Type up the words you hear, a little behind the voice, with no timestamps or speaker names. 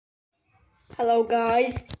Hello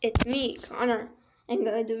guys, it's me, Connor. I'm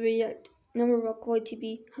going to react Numberblock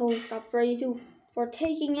YTP host Operator 2 for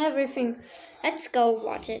taking everything. Let's go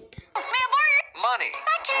watch it. Money.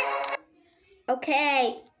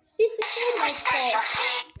 Okay, this is my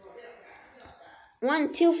fault.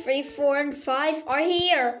 1, 2, 3, 4, and 5 are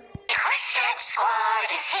here. Step squad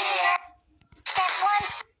is here. Step 1.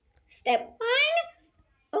 Step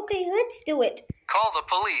 1? Okay, let's do it. Call the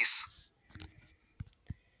police.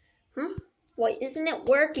 Huh? Why isn't it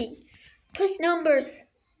working? Press numbers.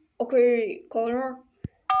 Okay, Connor.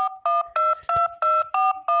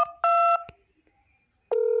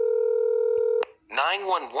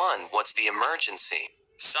 What's the emergency?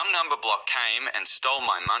 Some Numberblock came and stole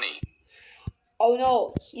my money. Oh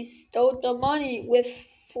no, he stole the money with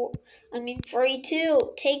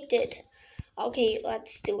 32. Take it. Okay,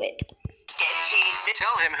 let's do it. Step 2.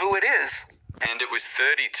 Tell him who it is. And it was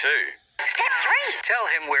 32. Step 3. Tell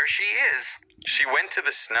him where she is. She went to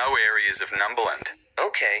the snow areas of Numberland.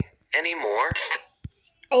 Okay, any more?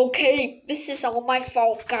 Okay, this is all my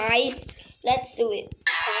fault, guys. Let's do it.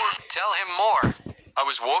 Tell him more. I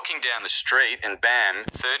was walking down the street and bam,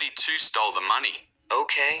 32 stole the money.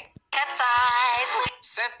 Okay. Step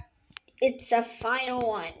 5. It's a final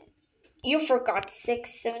one. You forgot 6,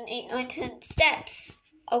 7, 8, 9, 10 steps.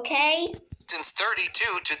 Okay? Since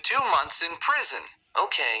 32 to 2 months in prison.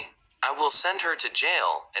 Okay, I will send her to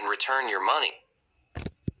jail and return your money.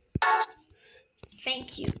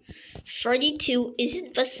 Thank you. 32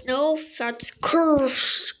 isn't the snow that's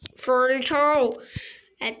cursed. 32.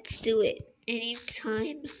 Let's do it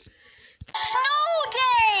anytime. Snow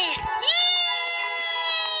day!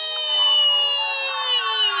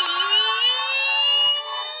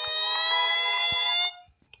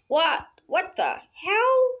 What? What the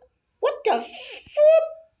hell? What the flip?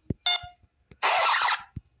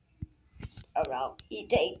 Oh no, he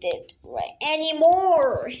didn't it right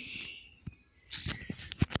anymore. He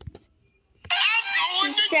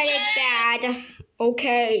said it bad.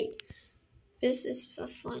 Okay. This is the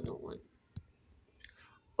final one.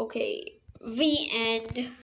 Okay. The end.